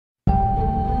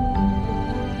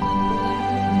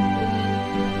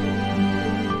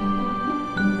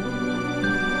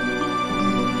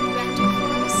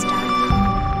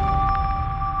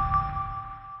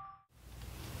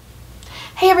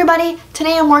everybody,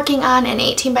 today I'm working on an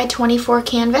 18 by 24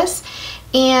 canvas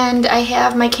and I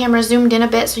have my camera zoomed in a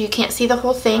bit so you can't see the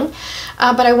whole thing,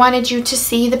 but I wanted you to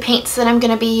see the paints that I'm going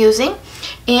to be using,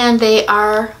 and they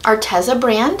are Arteza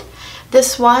brand.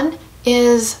 This one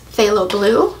is Phthalo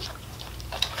Blue.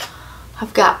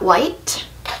 I've got white,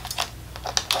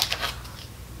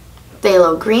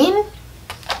 Phthalo Green,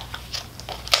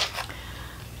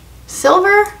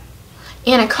 silver,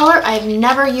 and a color I've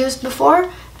never used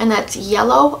before, and that's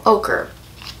yellow ochre.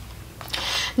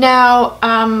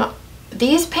 Now,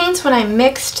 these paints, when I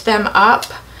mixed them up,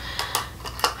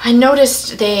 I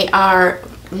noticed they are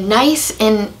nice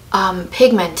and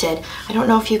pigmented. I don't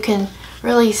know if you can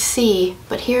really see,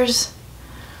 but here's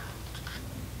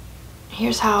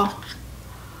how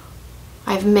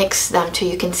I've mixed them too.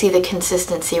 You can see the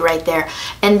consistency right there.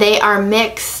 And they are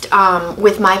mixed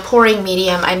with my pouring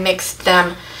medium. I mixed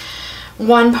them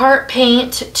 1 part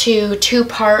paint to 2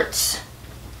 parts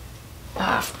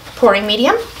pouring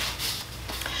medium,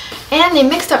 and they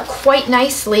mixed up quite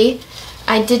nicely.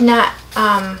 I did not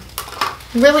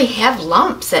really have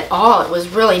lumps at all. It was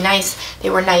really nice. They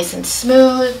were nice and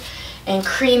smooth and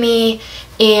creamy,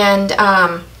 and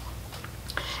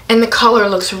the color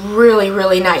looks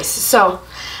really nice. So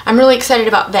I'm really excited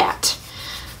about that.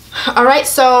 All right,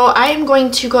 so I am going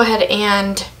to go ahead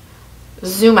and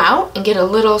zoom out and get a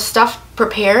little stuff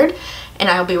prepared, and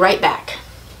I'll be right back.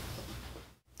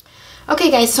 Okay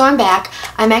guys, so I'm back.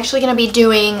 I'm actually going to be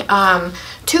doing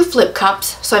 2 flip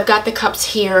cups. So I've got the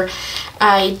cups here.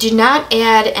 I did not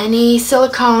add any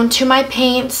silicone to my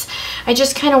paints. I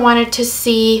just kind of wanted to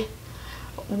see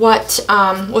what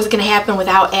was going to happen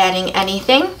without adding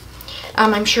anything.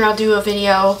 I'm sure I'll do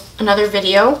another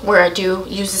video where I do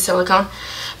use the silicone,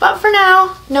 but for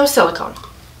now, no silicone.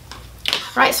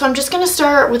 Alright, so I'm just going to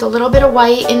start with a little bit of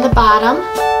white in the bottom.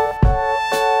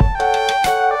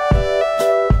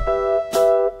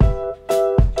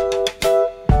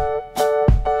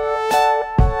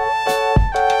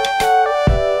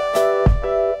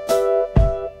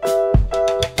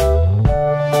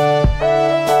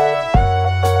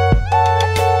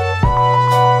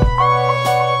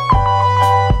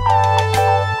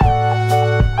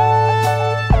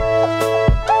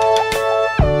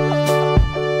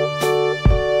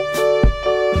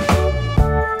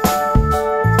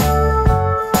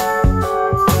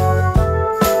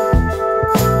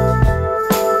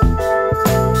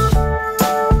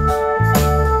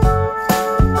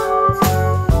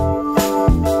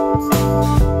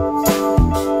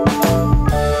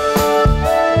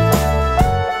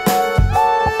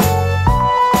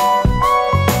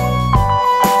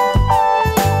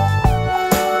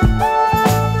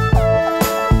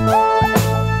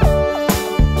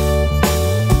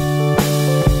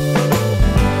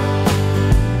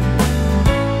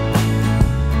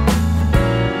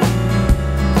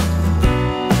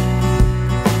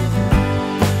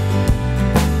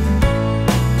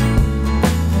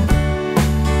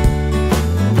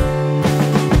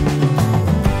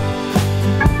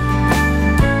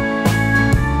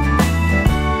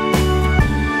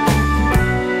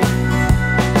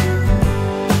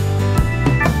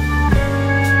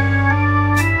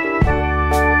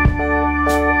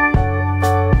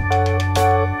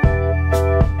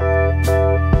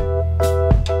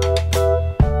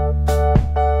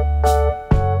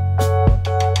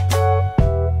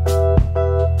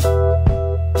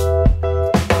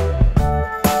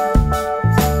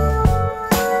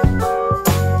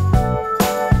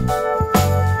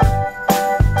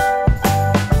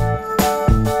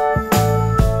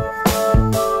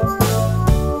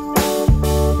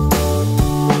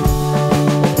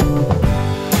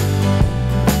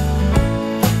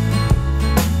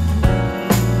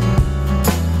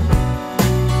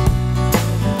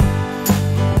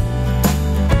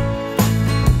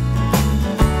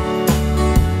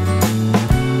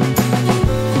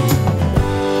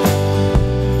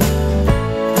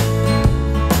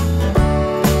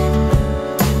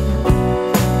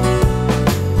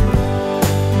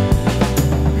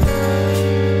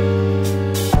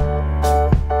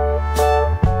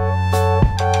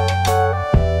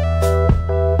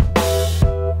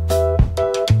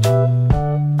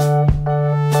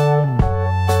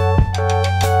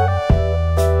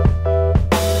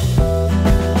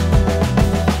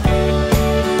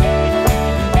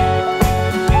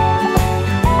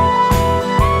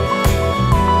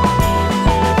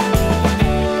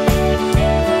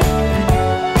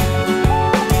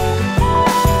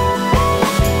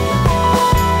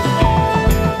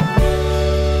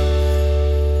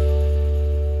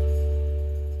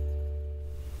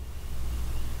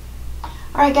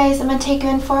 Alright guys, I'm going to take you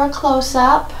in for a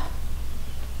close-up.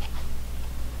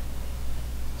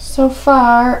 So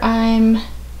far, I'm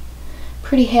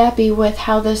pretty happy with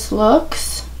how this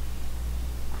looks.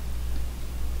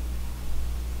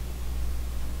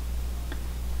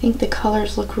 I think the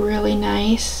colors look really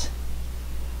nice.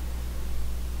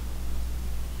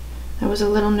 I was a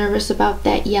little nervous about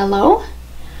that yellow,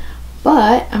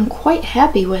 but I'm quite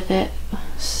happy with it.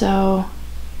 So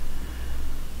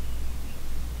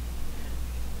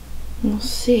we'll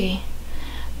see.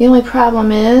 The only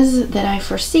problem is that I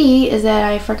foresee is that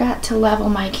I forgot to level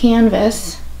my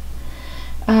canvas.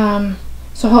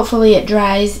 So hopefully it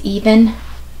dries even.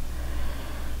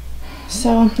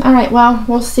 So, alright, well,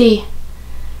 we'll see.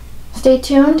 Stay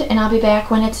tuned and I'll be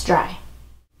back when it's dry.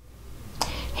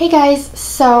 Hey guys,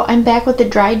 so I'm back with the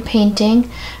dried painting.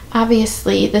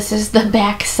 Obviously, this is the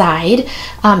back side.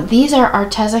 These are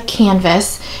Arteza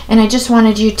canvas, and I just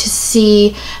wanted you to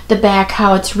see the back,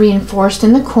 how it's reinforced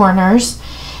in the corners.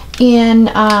 And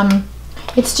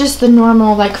it's just the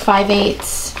normal like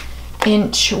 5/8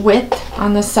 inch width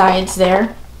on the sides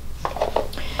there.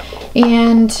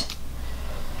 And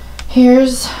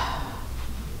here's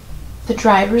the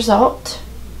dried result.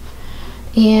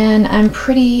 And I'm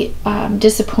pretty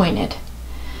disappointed.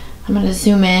 I'm going to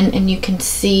zoom in and you can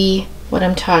see what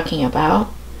I'm talking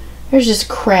about. There's just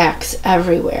cracks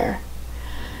everywhere.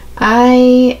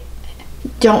 I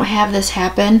don't have this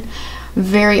happen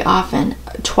very often.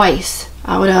 Twice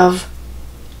out of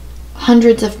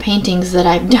hundreds of paintings that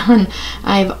I've done,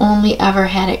 I've only ever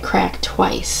had it crack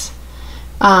twice.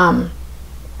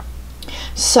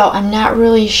 So I'm not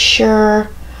really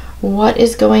sure what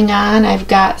is going on. I've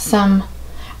got some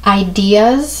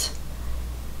ideas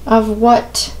of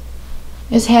what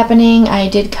is happening. I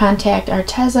did contact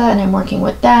Arteza and I'm working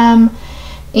with them,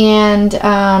 and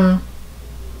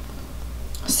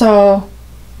so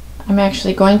I'm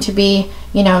actually going to be,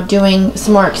 you know, doing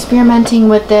some more experimenting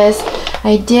with this.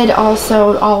 I did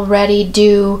also already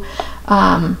do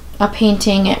a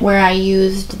painting where I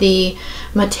used the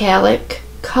metallic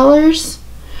colors,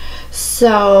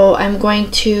 so I'm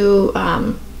going to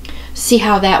see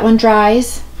how that one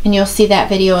dries, and you'll see that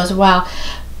video as well.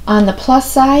 On the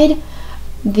plus side,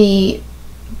 the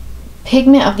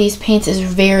pigment of these paints is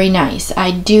very nice.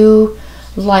 I do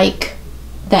like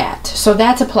that, so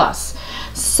that's a plus.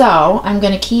 So I'm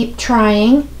going to keep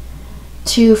trying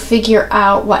to figure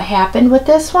out what happened with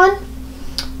this one,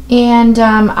 and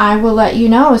I will let you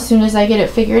know as soon as I get it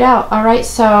figured out. Alright,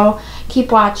 so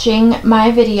keep watching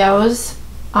my videos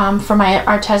for my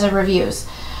Arteza reviews.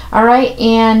 Alright,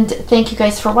 and thank you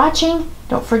guys for watching.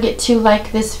 Don't forget to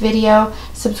like this video,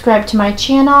 subscribe to my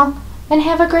channel, and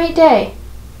have a great day.